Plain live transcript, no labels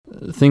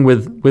thing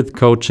with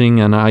coaching,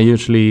 and I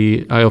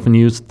often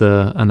use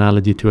the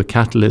analogy to a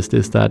catalyst,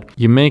 is that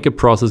you make a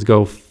process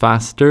go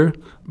faster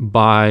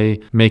by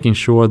making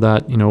sure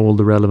that all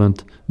the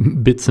relevant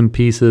bits and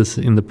pieces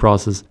in the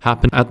process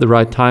happen at the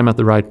right time, at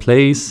the right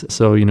place.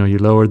 So you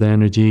lower the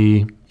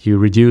energy, you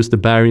reduce the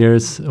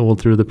barriers all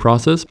through the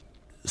process.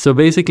 So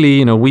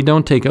basically, we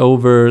don't take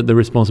over the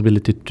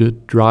responsibility to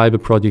drive a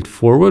project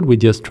forward. We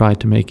just try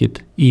to make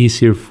it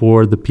easier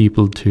for the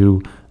people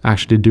to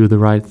actually do the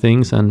right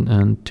things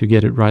and to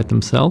get it right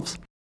themselves.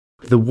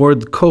 The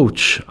word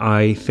coach,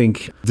 I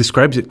think,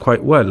 describes it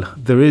quite well.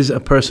 There is a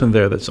person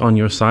there that's on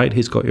your side.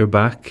 He's got your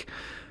back.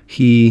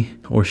 He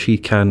or she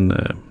can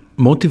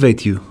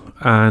motivate you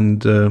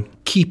and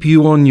keep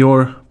you on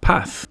your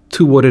path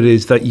to what it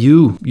is that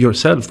you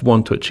yourself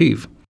want to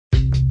achieve.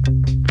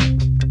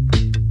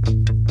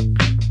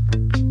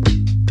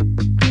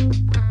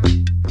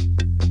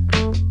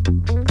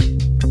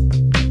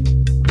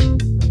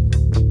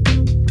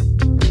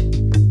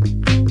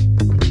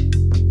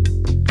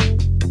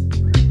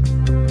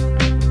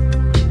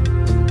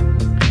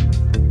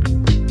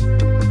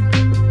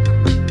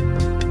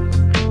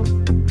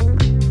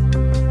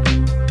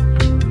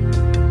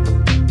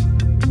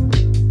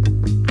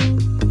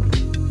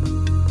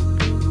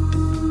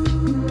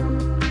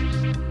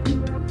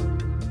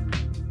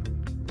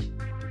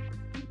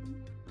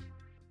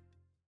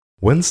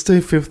 Wednesday,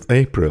 5th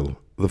April,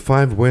 the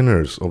 5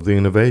 winners of the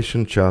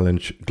Innovation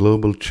Challenge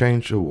Global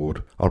Change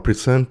Award are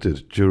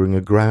presented during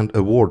a grand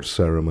award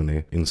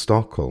ceremony in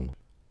Stockholm.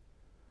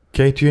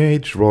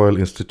 KTH Royal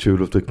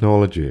Institute of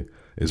Technology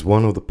is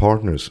one of the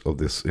partners of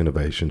this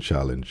Innovation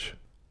Challenge.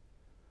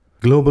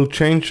 Global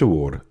Change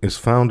Award is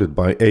founded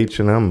by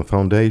H&M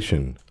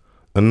Foundation,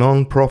 a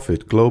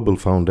non-profit global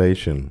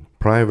foundation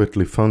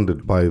privately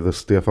funded by the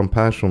Stefan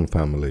Persson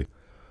family,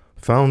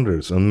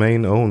 founders and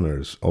main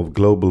owners of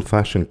global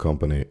fashion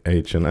company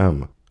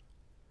H&M.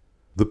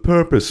 The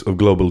purpose of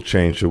Global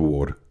Change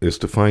Award is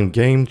to find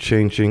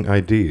game-changing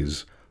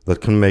ideas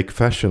that can make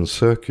fashion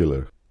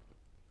circular.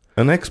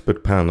 An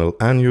expert panel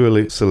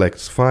annually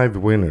selects 5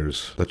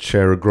 winners that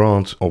share a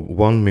grant of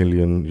 €1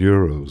 million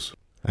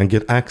and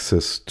get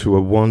access to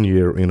a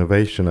 1-year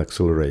innovation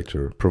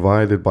accelerator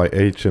provided by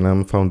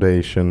H&M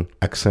Foundation,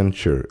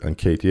 Accenture and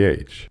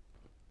KTH.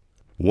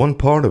 One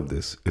part of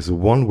this is a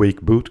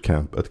 1-week boot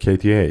camp at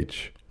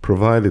KTH,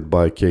 provided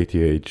by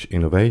KTH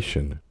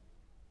Innovation.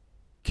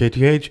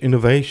 KTH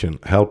Innovation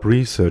help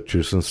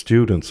researchers and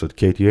students at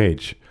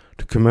KTH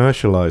to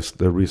commercialize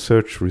their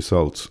research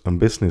results and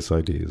business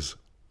ideas.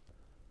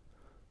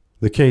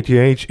 The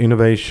KTH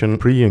Innovation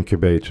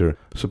Pre-Incubator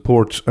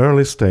supports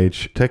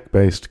early-stage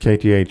tech-based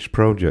KTH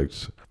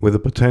projects with the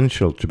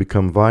potential to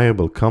become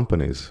viable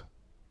companies.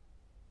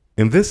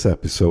 In this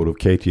episode of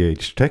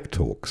KTH Tech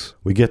Talks,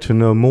 we get to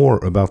know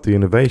more about the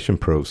innovation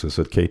process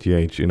at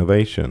KTH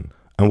Innovation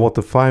and what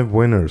the 5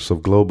 winners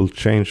of Global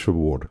Change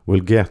Award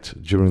will get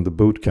during the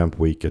bootcamp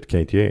week at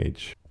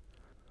KTH.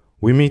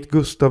 We meet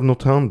Gustav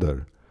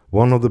Notander,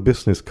 one of the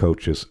business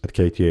coaches at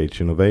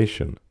KTH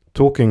Innovation,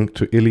 talking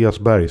to Ilias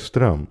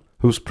Bergström,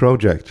 whose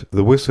project,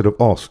 The Wizard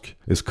of Oz,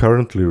 is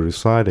currently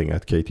residing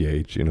at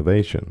KTH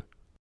Innovation.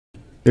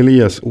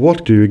 Ilias,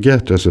 what do you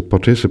get as a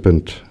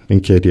participant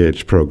in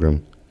KTH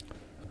program?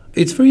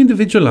 It's very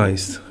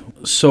individualized,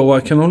 so I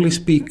can only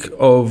speak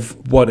of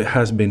what it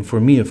has been for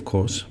me, of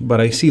course,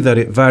 but I see that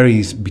it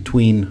varies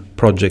between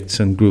projects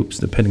and groups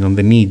depending on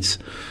the needs,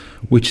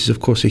 which is, of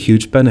course, a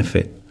huge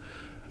benefit.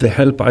 The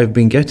help I've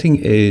been getting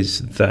is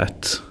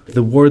that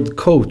the word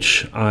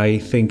coach, I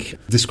think,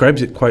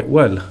 describes it quite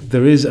well.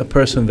 There is a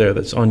person there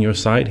that's on your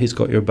side. He's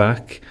got your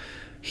back.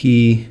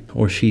 He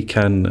or she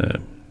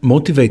can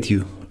motivate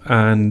you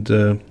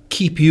and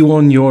keep you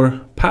on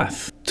your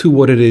path to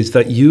what it is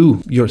that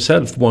you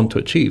yourself want to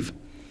achieve.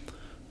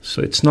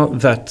 So it's not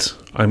that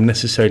I'm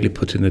necessarily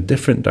put in a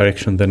different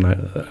direction than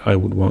I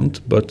would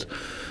want, but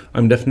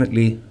I'm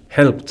definitely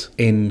helped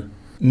in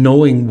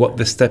knowing what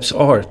the steps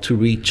are to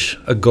reach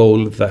a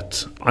goal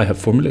that I have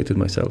formulated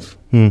myself.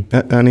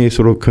 Any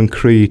sort of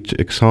concrete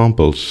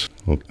examples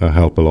of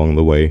help along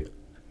the way?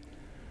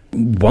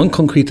 One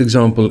concrete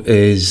example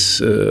is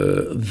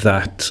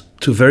that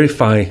to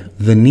verify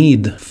the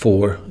need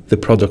for the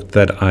product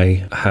that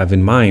I have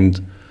in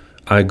mind,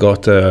 I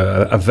got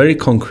a very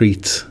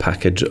concrete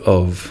package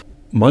of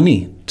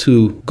money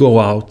to go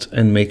out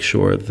and make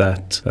sure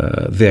that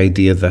the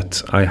idea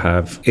that I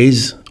have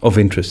is of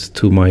interest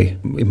to my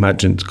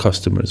imagined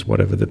customers,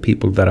 whatever the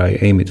people that I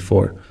aim it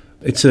for.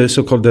 It's a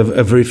so-called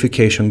a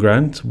verification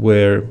grant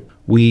where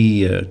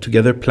we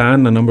together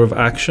plan a number of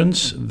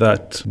actions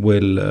that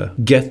will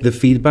get the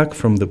feedback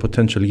from the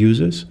potential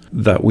users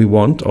that we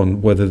want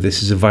on whether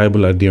this is a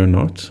viable idea or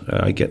not.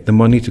 I get the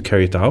money to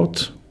carry it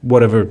out,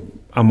 whatever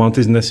amount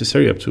is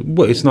necessary up to.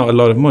 Well, it's not a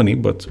lot of money,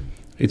 but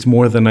it's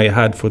more than I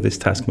had for this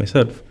task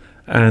myself.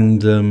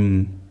 And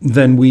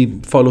then we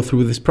follow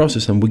through this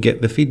process and we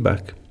get the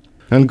feedback.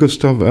 And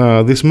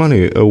Gustav, this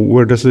money,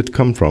 where does it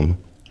come from?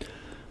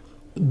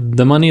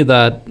 The money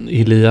that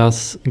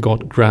Ilias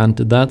got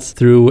granted, that's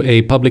through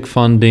a public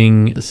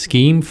funding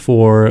scheme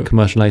for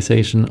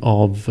commercialization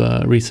of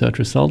research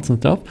results and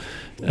stuff.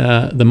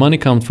 The money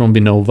comes from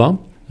Vinnova.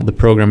 The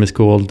program is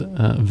called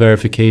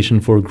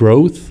Verification for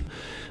Growth.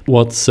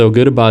 What's so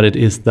good about it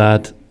is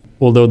that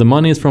although the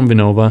money is from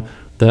Vinnova,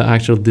 the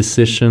actual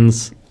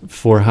decisions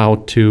for how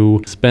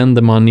to spend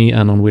the money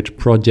and on which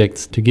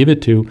projects to give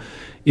it to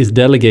is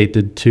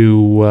delegated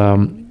to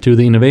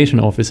the innovation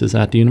offices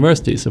at the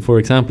university. So, for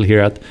example,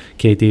 here at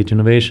KTH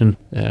Innovation,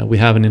 we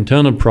have an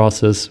internal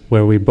process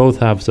where we both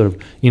have sort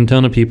of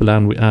internal people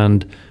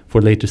and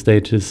for later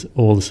stages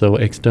also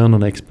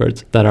external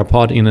experts that are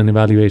part in an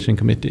evaluation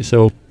committee.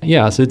 So,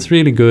 so it's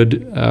really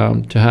good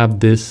to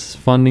have this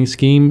funding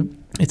scheme.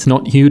 It's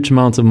not huge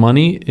amounts of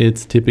money.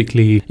 It's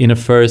typically, in a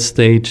first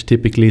stage,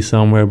 typically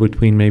somewhere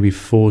between maybe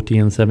 40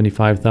 and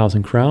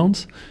 75,000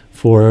 crowns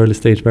for early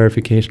stage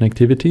verification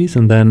activities.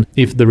 And then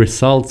if the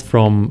results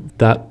from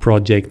that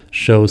project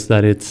shows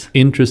that it's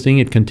interesting,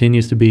 it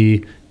continues to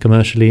be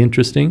commercially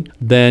interesting,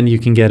 then you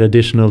can get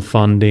additional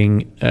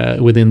funding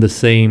within the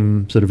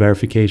same sort of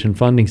verification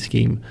funding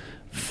scheme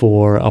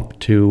for up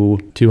to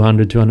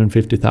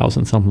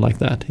 250,000, something like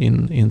that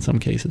in some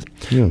cases.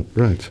 Yeah,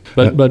 right.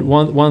 But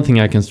one thing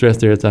I can stress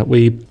there is that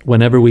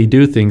whenever we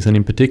do things, and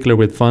in particular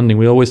with funding,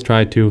 we always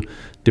try to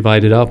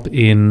divide it up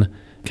in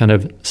kind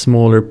of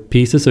smaller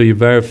pieces, so you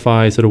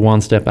verify sort of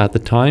one step at a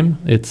time.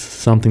 It's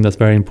something that's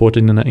very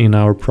important in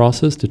our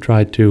process, to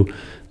try to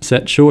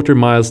set shorter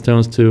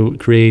milestones to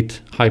create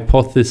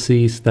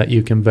hypotheses that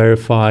you can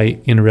verify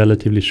in a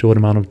relatively short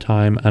amount of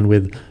time and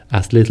with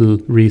as little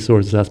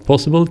resources as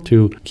possible,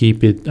 to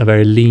keep it a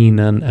very lean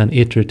and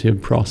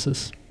iterative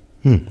process.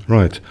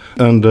 Right.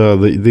 And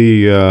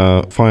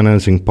the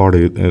financing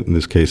party, in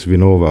this case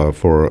Vinnova,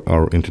 for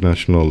our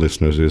international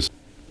listeners, is?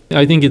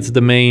 I think it's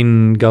the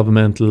main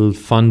governmental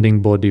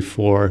funding body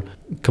for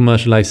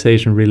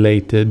commercialization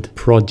related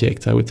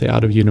projects, I would say,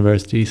 out of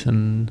universities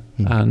and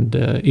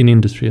in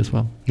industry as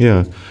well.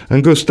 Yeah.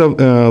 And Gustav,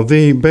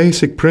 the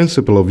basic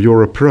principle of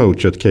your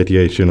approach at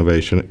KTH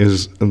Innovation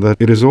is that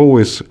it is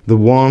always the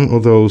one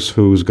of those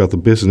who's got the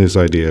business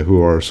idea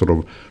who are sort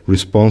of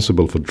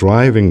responsible for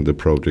driving the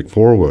project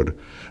forward.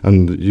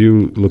 And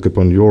you look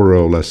upon your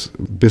role as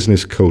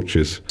business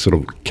coaches, sort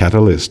of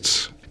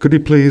catalysts. Could you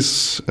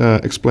please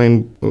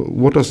explain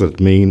what does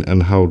that mean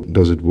and how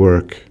does it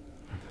work?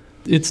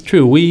 It's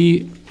true.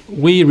 We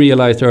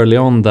realized early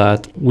on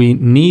that we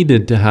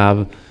needed to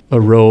have a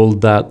role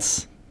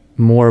that's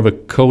more of a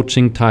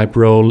coaching type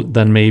role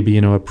than maybe,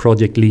 a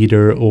project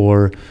leader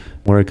or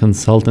a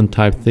consultant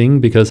type thing.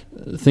 Because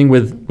the thing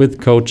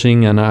with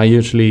coaching, and I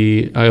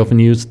often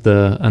use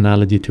the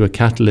analogy to a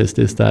catalyst,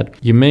 is that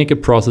you make a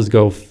process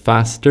go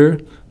faster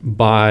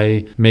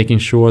by making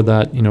sure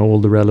that all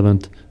the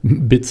relevant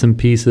bits and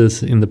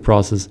pieces in the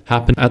process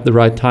happen at the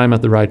right time,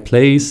 at the right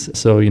place.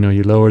 So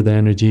you lower the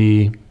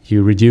energy,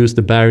 you reduce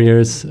the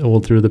barriers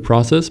all through the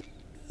process.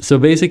 So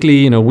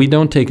basically, we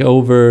don't take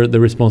over the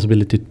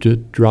responsibility to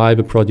drive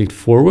a project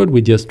forward.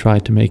 We just try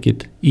to make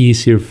it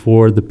easier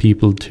for the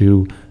people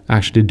to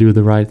actually do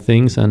the right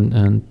things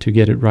and to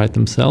get it right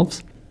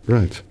themselves.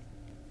 Right.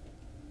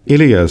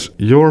 Ilias,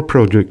 your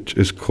project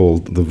is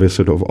called The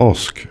Visit of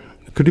Osk.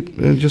 Could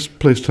you just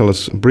please tell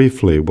us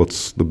briefly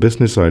what's the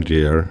business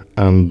idea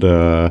and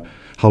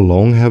how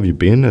long have you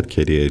been at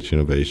KTH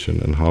Innovation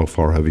and how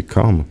far have you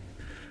come?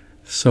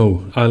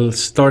 So I'll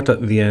start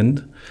at the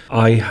end.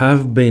 I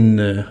have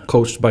been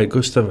coached by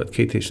Gustav at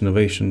KTH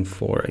Innovation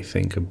for, I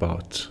think,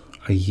 about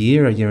a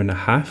year and a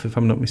half, if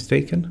I'm not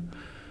mistaken.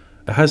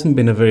 It hasn't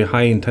been a very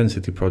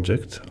high-intensity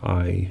project.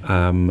 I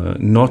am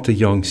not a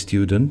young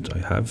student. I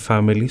have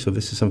family, so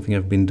this is something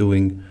I've been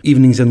doing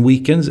evenings and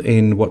weekends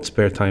in what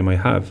spare time I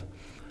have.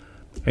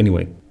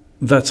 Anyway,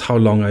 that's how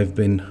long I've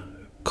been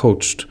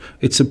coached.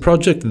 It's a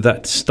project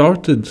that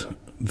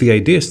the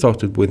idea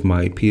started with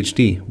my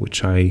PhD,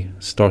 which I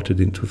started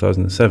in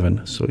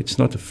 2007, so it's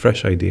not a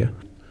fresh idea.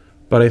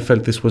 But I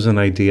felt this was an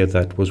idea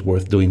that was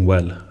worth doing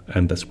well,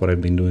 and that's what I've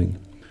been doing.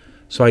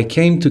 So I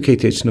came to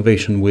KTH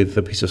Innovation with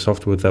a piece of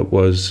software that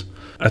was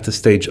at the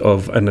stage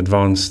of an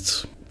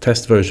advanced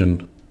test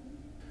version.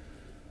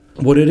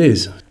 What it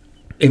is,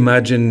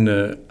 imagine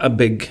a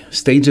big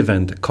stage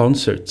event, a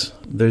concert.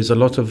 There's a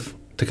lot of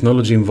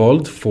technology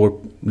involved for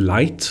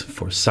light,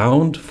 for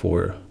sound,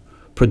 for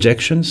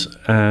projections,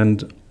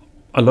 and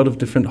a lot of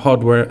different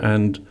hardware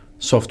and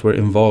software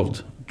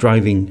involved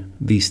driving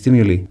these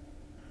stimuli.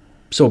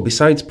 So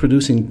besides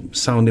producing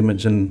sound,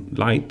 image, and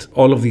light,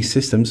 all of these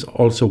systems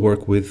also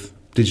work with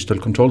digital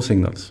control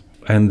signals.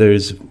 And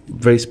there's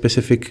very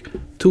specific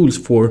tools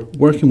for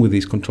working with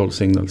these control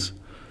signals.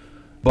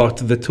 But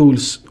the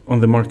tools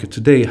on the market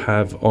today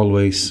have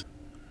always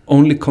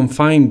only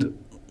confined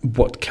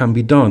what can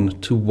be done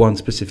to one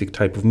specific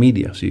type of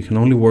media. So you can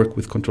only work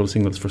with control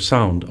signals for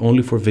sound,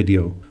 only for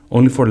video,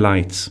 only for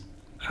lights.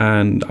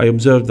 And I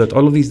observed that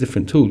all of these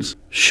different tools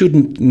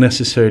shouldn't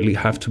necessarily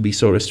have to be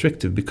so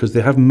restrictive because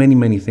they have many,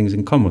 many things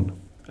in common.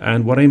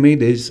 And what I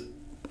made is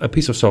a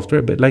piece of software,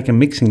 a bit like a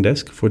mixing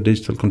desk for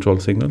digital control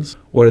signals,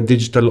 or a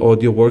digital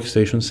audio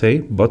workstation, say,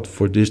 but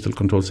for digital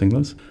control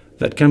signals,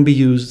 that can be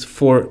used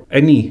for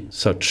any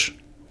such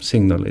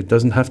signal. It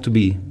doesn't have to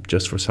be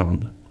just for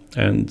sound.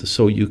 And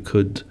so you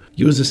could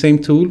use the same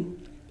tool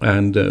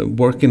and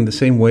work in the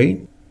same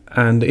way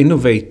and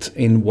innovate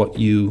in what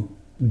you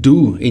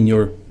do in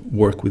your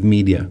work with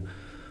media.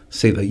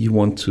 Say that you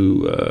want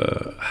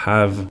to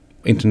have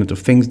Internet of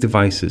Things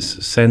devices,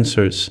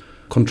 sensors,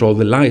 control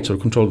the lights or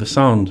control the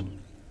sound.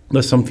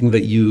 That's something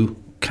that you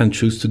can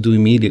choose to do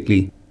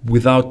immediately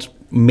without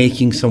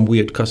making some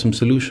weird custom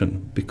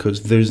solution,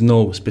 because there's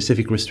no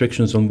specific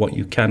restrictions on what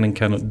you can and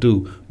cannot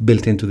do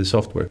built into the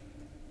software.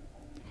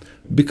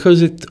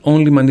 Because it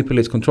only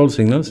manipulates control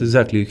signals,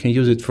 exactly, you can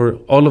use it for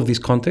all of these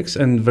contexts,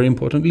 and very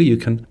importantly, you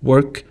can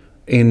work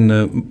in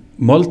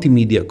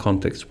multimedia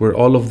contexts where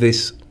all of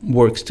this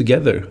works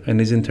together and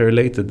is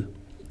interrelated,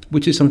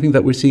 which is something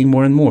that we're seeing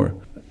more and more.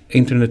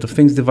 Internet of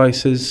Things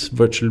devices,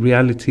 virtual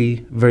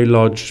reality, very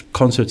large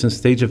concerts and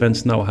stage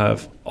events now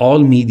have all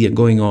media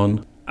going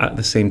on at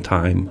the same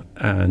time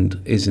and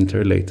is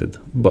interrelated.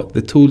 But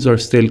the tools are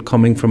still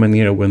coming from an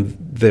era when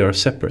they are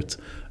separate,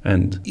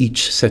 and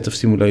each set of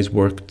stimuli is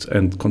worked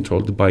and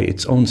controlled by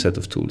its own set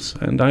of tools.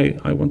 And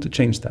I want to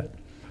change that.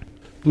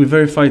 We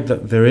verified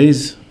that there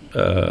is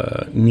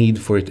a need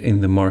for it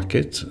in the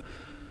market.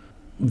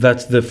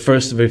 That's the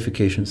first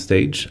verification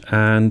stage.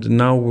 And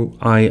now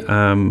I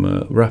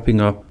am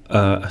wrapping up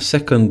a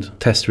second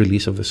test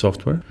release of the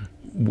software,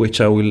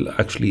 which I will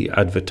actually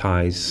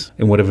advertise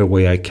in whatever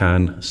way I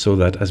can, so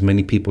that as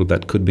many people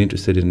that could be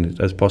interested in it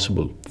as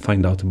possible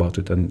find out about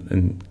it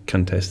and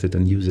can test it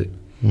and use it.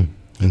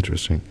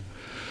 Interesting.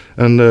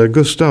 And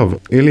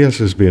Gustav, Ilias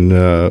has been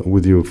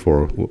with you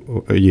for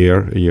a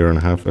year and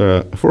a half.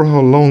 For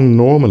how long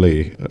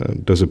normally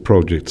does a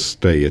project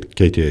stay at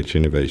KTH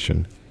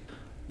Innovation?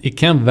 It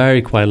can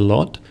vary quite a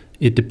lot.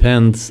 It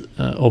depends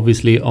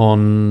obviously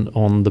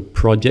on the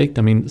project.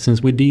 I mean,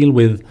 since we deal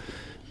with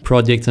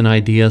projects and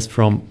ideas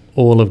from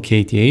all of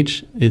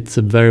KTH, it's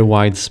a very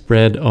wide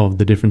spread of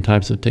the different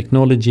types of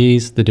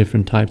technologies, the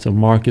different types of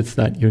markets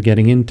that you're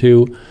getting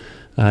into,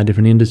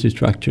 different industry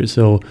structures.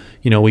 So,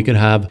 we could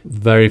have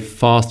very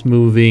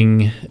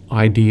fast-moving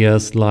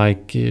ideas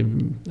like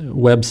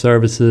web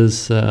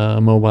services,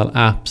 mobile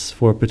apps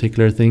for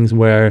particular things,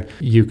 where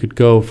you could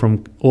go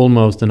from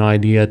almost an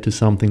idea to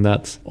something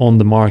that's on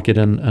the market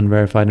and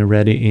verified and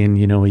ready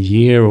in, a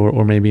year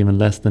or maybe even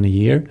less than a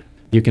year.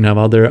 You can have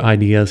other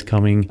ideas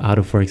coming out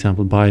of, for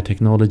example,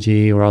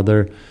 biotechnology or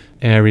other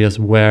areas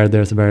where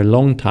there's a very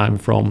long time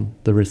from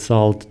the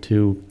result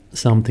to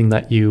something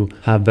that you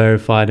have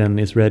verified and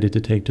is ready to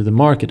take to the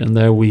market. And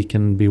there we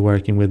can be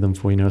working with them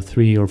for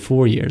 3 or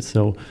 4 years.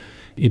 So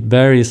it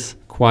varies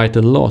quite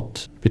a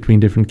lot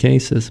between different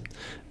cases.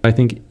 I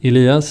think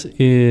Ilias,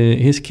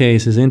 his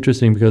case is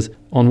interesting because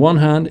on one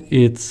hand,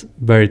 it's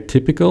very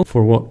typical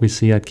for what we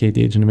see at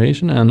KTH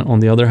Innovation. And on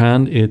the other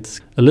hand,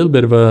 it's a little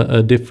bit of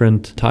a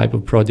different type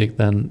of project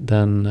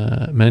than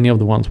many of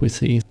the ones we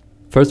see.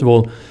 First of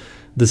all,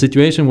 the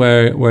situation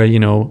where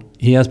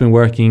he has been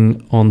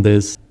working on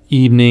this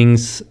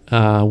evenings,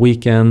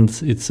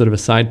 weekends, it's sort of a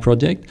side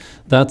project.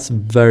 That's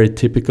very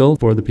typical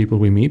for the people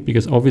we meet,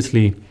 because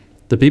obviously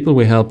the people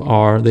we help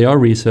are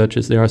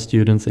researchers, they are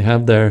students, they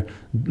have their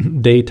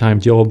daytime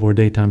job or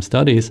daytime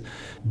studies.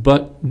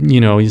 But,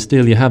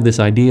 you have this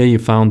idea, you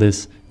found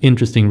this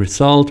interesting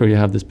result, or you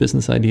have this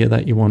business idea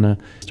that you want to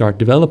start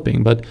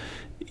developing. But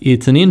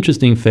it's an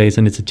interesting phase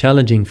and it's a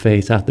challenging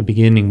phase at the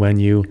beginning when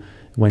you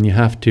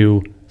have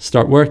to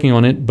start working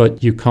on it,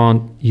 but you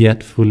can't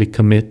yet fully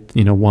commit,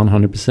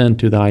 100%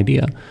 to the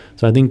idea.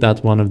 So I think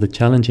that's one of the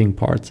challenging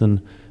parts,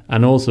 and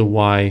also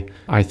why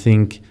I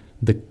think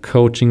the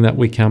coaching that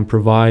we can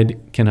provide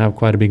can have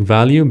quite a big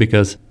value,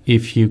 because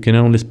if you can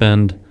only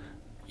spend,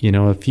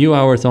 a few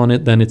hours on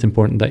it, then it's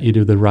important that you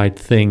do the right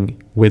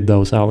thing with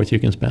those hours you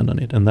can spend on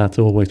it. And that's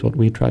always what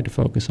we try to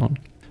focus on.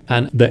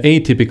 And the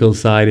atypical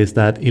side is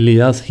that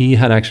Ilias, he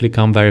had actually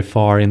come very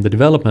far in the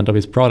development of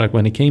his product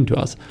when he came to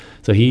us.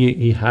 So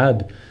he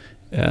had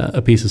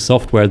a piece of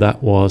software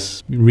that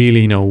was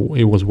really,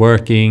 it was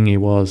working,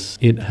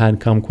 it had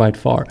come quite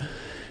far.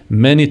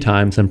 Many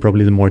times, and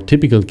probably the more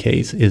typical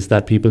case, is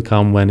that people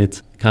come when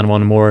it's kind of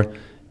on a more,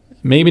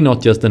 maybe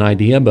not just an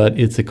idea, but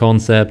it's a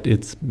concept,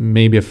 it's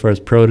maybe a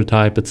first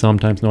prototype, but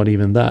sometimes not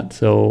even that.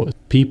 So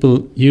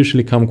people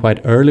usually come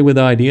quite early with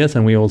ideas,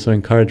 and we also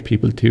encourage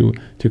people to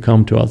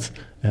come to us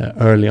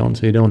early on,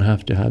 so you don't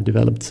have to have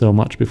developed so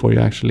much before you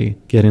actually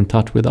get in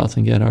touch with us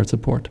and get our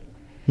support.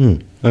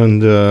 And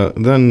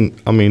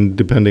then,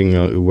 depending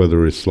on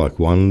whether it's like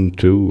 1,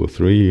 2 or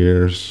 3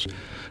 years,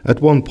 at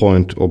one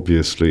point,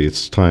 obviously,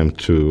 it's time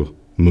to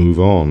move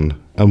on.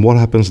 And what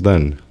happens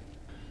then?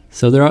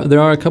 So there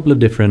are a couple of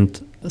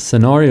different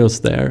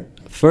scenarios there.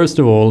 First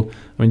of all,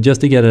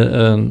 just to get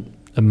a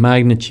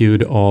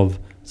magnitude of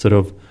sort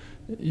of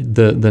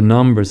the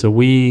number. So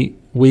we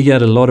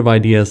get a lot of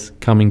ideas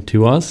coming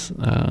to us.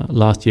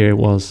 Last year it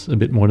was a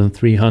bit more than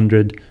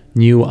 300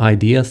 new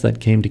ideas that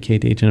came to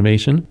KTH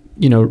Innovation.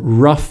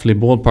 roughly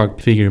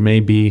ballpark figure,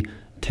 maybe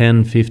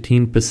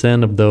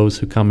 10-15% of those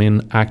who come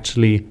in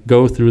actually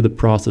go through the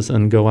process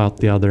and go out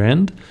the other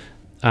end.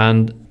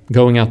 And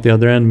going out the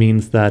other end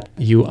means that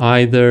you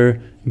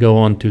either go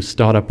on to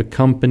start up a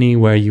company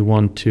where you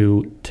want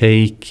to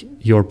take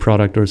your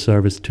product or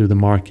service to the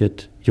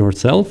market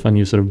yourself and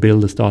you sort of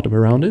build a startup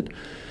around it.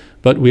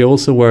 But we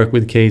also work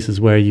with cases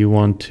where you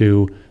want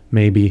to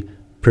maybe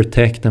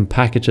protect and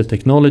package a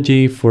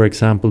technology, for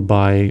example,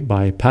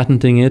 by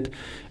patenting it,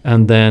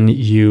 and then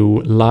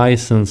you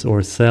license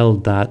or sell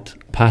that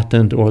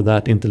patent or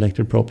that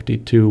intellectual property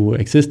to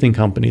existing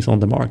companies on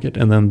the market,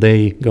 and then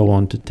they go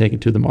on to take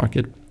it to the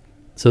market.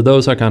 So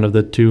those are kind of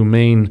the two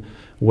main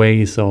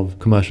ways of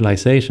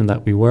commercialization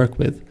that we work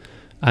with.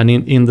 And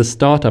in the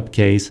startup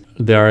case,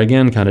 there are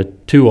again kind of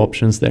two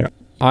options there.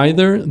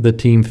 Either the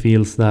team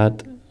feels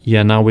that,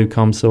 now we've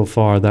come so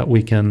far that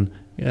we can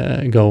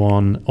go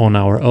on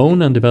our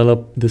own and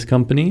develop this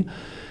company.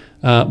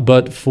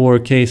 But for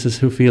cases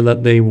who feel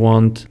that they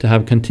want to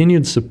have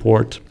continued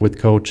support with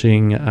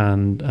coaching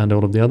and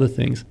all of the other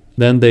things,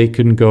 then they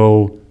can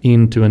go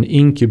into an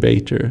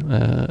incubator,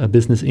 a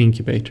business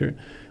incubator,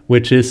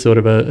 which is sort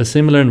of a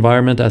similar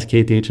environment as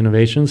KTH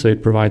Innovation. So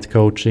it provides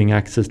coaching,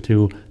 access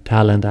to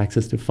talent,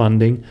 access to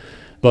funding.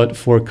 But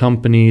for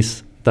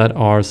companies that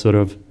are sort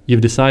of,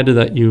 you've decided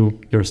that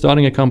you're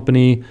starting a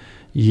company,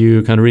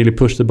 you can really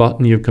push the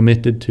button, you've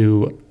committed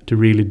to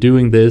really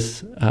doing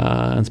this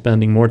and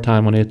spending more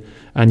time on it,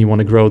 and you want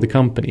to grow the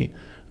company.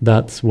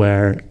 That's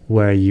where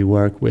you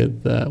work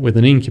with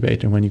an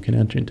incubator, when you can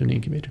enter into an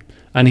incubator.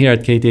 And here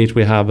at KTH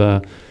we have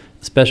a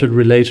special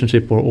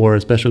relationship or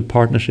a special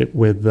partnership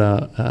with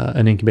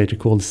an incubator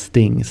called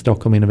STING,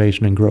 Stockholm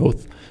Innovation and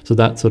Growth. So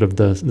that's sort of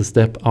the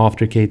step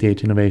after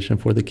KTH Innovation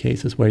for the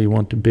cases where you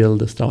want to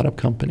build a startup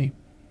company.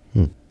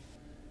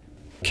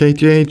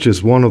 KTH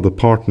is one of the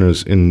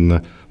partners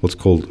in what's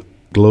called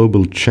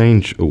Global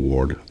Change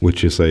Award,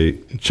 which is a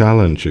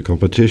challenge, a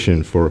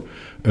competition for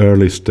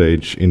early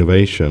stage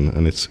innovation,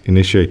 and it's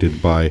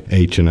initiated by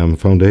H&M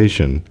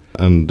Foundation.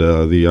 And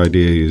the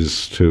idea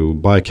is to,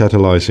 by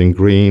catalyzing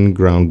green,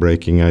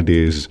 groundbreaking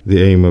ideas,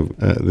 the aim of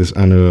this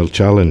annual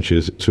challenge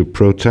is to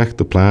protect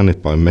the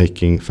planet by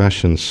making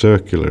fashion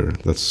circular.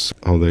 That's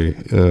how they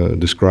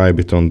describe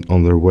it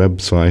on their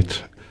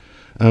website.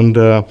 And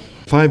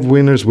 5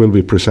 winners will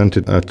be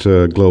presented at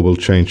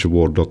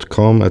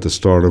globalchangeaward.com at the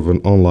start of an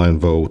online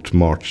vote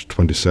March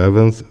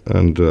 27th.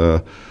 And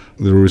the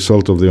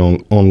result of the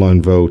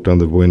online vote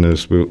and the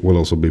winners will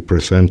also be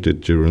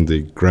presented during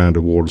the grand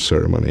award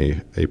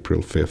ceremony April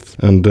 5th.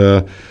 And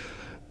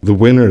the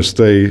winners,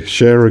 they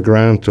share a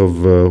grant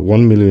of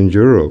 1 million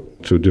euro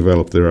to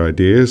develop their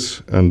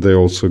ideas, and they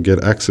also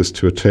get access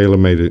to a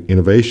tailor-made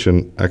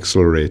innovation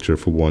accelerator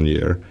for 1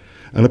 year.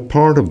 And a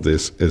part of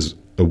this is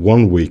a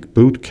 1-week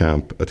boot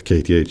camp at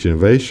KTH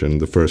Innovation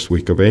the first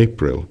week of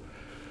April.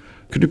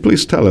 Could you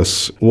please tell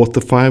us what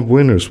the 5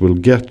 winners will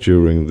get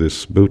during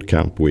this boot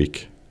camp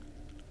week?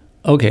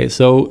 Okay,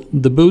 so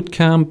the boot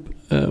camp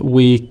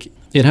week,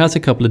 it has a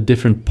couple of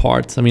different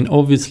parts. I mean,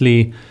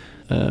 obviously,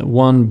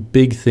 one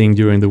big thing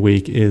during the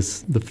week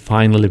is the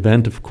final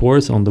event, of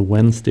course, on the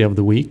Wednesday of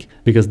the week,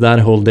 because that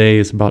whole day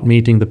is about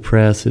meeting the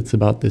press. It's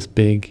about this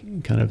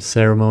big kind of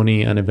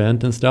ceremony and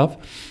event and stuff.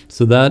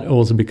 So that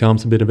also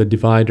becomes a bit of a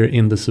divider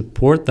in the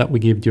support that we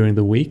give during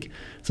the week.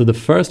 So the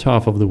first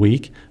half of the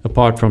week,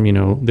 apart from,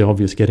 the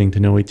obvious getting to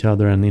know each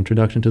other and the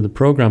introduction to the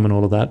program and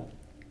all of that,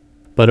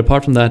 but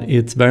apart from that,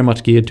 it's very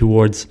much geared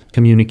towards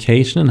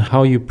communication and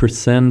how you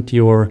present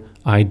your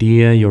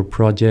idea, your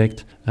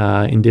project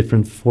in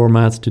different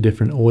formats to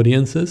different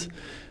audiences.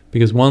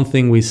 Because one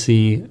thing we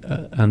see,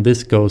 and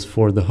this goes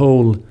for the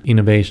whole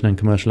innovation and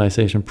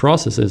commercialization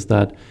process, is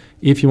that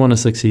if you want to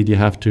succeed, you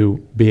have to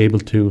be able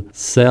to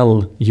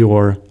sell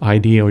your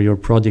idea or your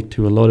project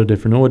to a lot of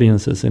different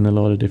audiences in a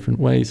lot of different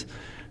ways.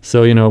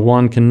 So,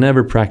 one can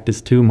never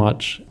practice too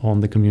much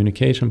on the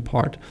communication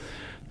part.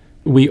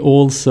 We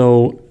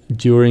also,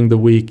 during the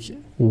week,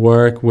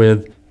 work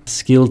with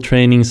skill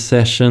training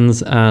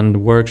sessions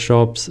and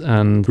workshops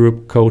and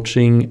group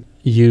coaching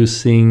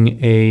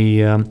using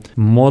a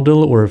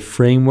model or a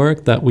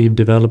framework that we've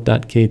developed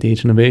at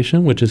KTH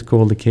Innovation, which is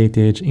called the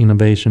KTH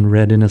Innovation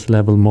Readiness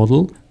Level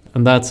Model.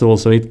 And that's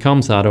also, it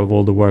comes out of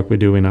all the work we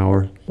do in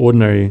our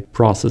ordinary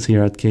process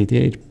here at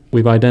KTH.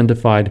 We've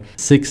identified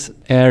 6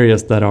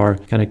 areas that are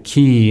kind of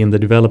key in the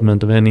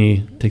development of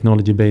any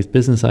technology-based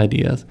business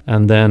ideas.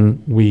 And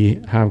then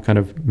we have kind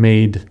of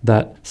made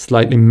that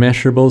slightly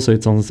measurable. So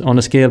it's on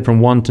a scale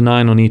from 1 to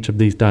 9 on each of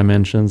these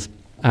dimensions.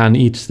 And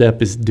each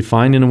step is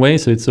defined in a way.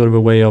 So it's sort of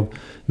a way of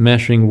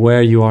measuring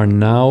where you are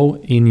now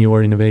in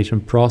your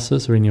innovation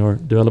process or in your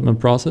development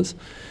process,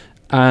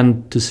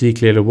 and to see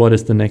clearly what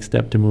is the next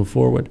step to move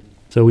forward.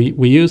 So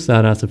we use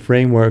that as a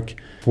framework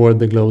for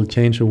the Global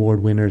Change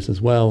Award winners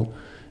as well,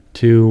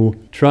 to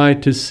try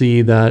to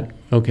see that,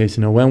 okay,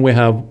 so when we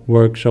have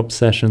workshop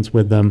sessions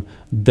with them,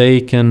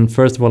 they can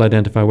first of all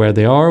identify where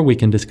they are. We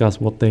can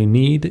discuss what they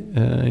need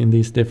in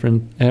these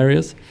different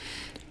areas,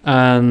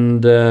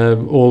 and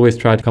always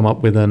try to come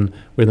up with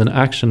an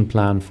action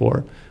plan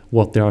for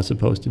what they are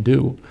supposed to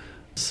do.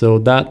 So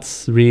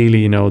that's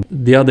really,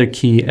 the other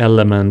key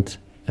element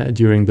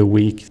during the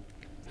week.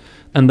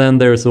 And then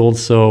there's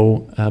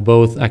also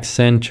both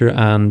Accenture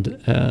and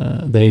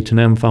the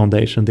H&M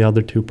Foundation, the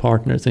other two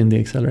partners in the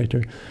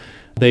accelerator.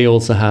 They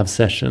also have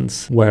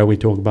sessions where we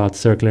talk about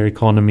circular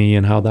economy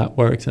and how that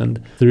works.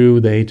 And through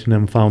the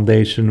H&M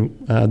Foundation,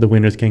 the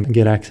winners can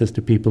get access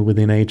to people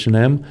within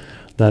H&M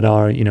that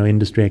are,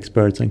 industry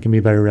experts and can be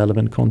very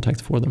relevant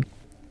contacts for them.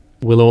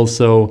 We'll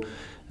also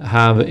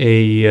have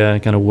a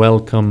kind of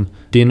welcome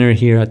dinner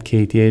here at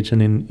KTH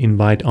and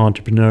invite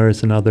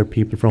entrepreneurs and other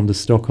people from the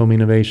Stockholm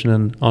innovation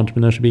and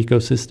entrepreneurship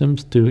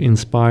ecosystems to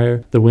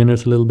inspire the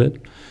winners a little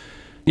bit.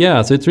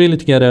 Yeah, so it's really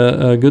to get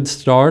a good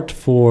start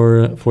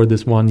for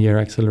this 1-year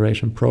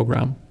acceleration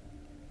program.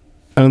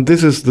 And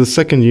this is the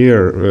second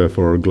year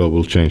for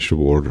Global Change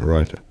Award,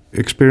 right?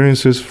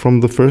 Experiences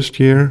from the first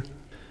year?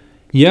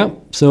 Yeah,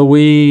 so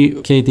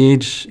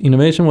KTH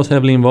Innovation was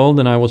heavily involved,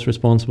 and I was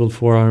responsible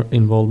for our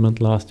involvement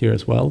last year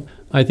as well.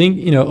 I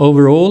think,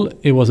 overall,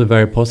 it was a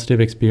very positive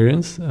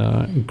experience.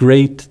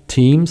 Great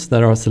teams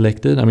that are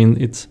selected. I mean,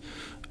 it's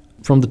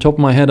from the top of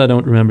my head, I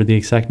don't remember the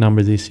exact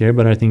number this year,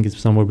 but I think it's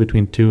somewhere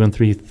between 2,000 and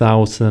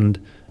 3,000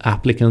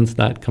 applicants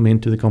that come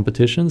into the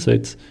competition. So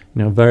it's,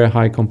 very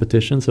high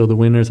competition. So the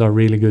winners are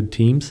really good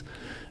teams,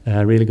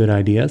 really good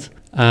ideas.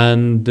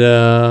 And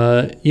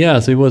so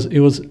it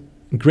was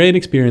great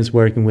experience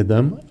working with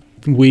them.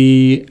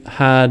 We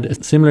had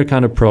a similar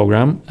kind of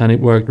program, and it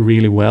worked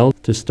really well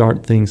to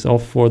start things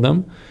off for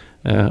them.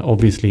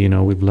 Obviously,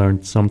 we've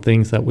learned some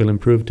things that will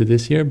improve to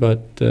this year,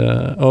 but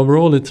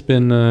overall, it's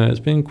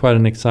been quite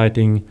an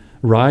exciting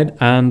ride.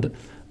 And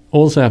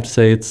also, I have to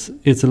say,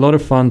 it's a lot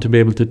of fun to be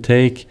able to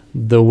take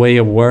the way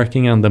of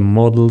working and the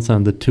models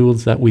and the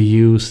tools that we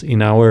use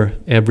in our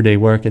everyday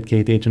work at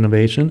KTH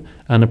Innovation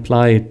and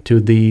apply it to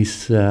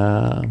these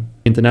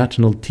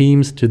international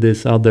teams, to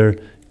this other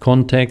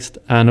context,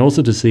 and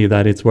also to see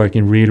that it's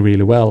working really,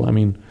 really well. I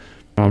mean,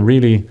 I'm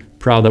really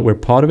proud that we're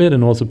part of it,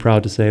 and also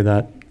proud to say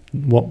that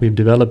what we've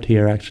developed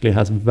here actually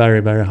has very,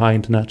 very high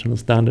international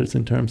standards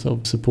in terms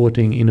of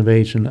supporting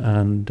innovation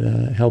and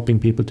helping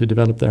people to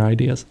develop their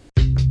ideas.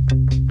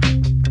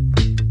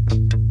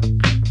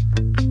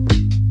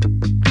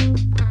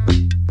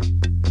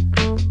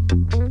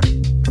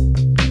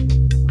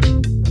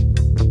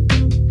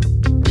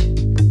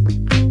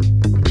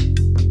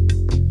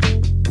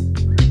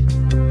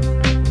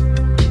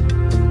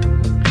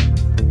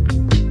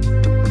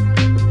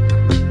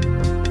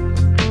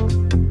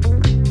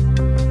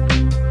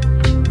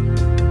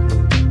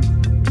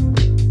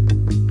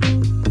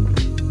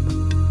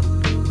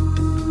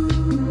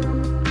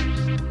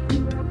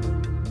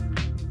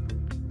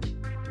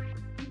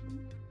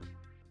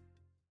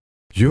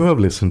 You have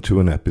listened to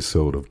an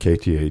episode of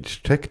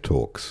KTH Tech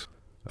Talks,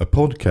 a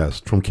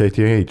podcast from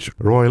KTH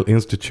Royal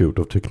Institute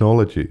of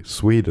Technology,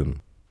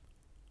 Sweden.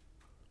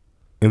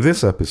 In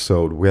this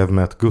episode, we have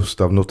met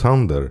Gustav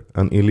Notander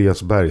and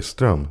Ilias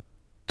Bergström,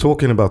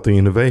 talking about the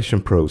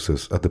innovation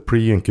process at the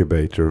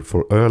pre-incubator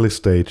for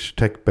early-stage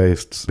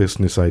tech-based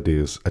business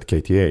ideas at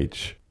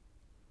KTH.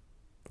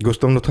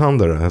 Gustav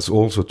Notander has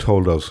also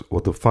told us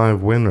what the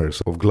 5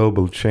 winners of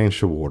Global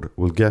Change Award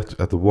will get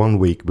at the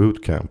 1-week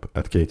bootcamp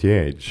at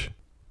KTH.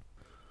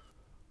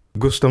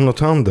 Gustav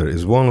Notander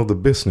is one of the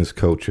business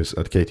coaches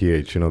at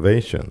KTH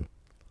Innovation,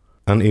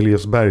 and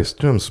Ilias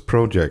Bergström's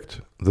project,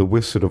 The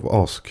Wizard of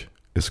Oz,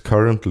 is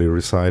currently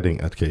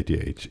residing at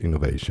KTH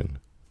Innovation.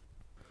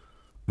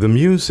 The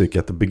music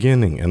at the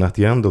beginning and at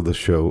the end of the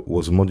show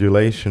was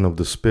Modulation of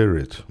the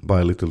Spirit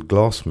by Little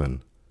Glassmen.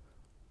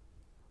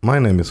 My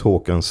name is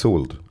Håkan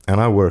Sold,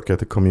 and I work at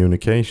the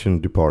communication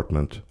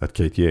department at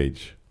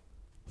KTH.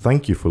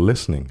 Thank you for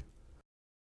listening.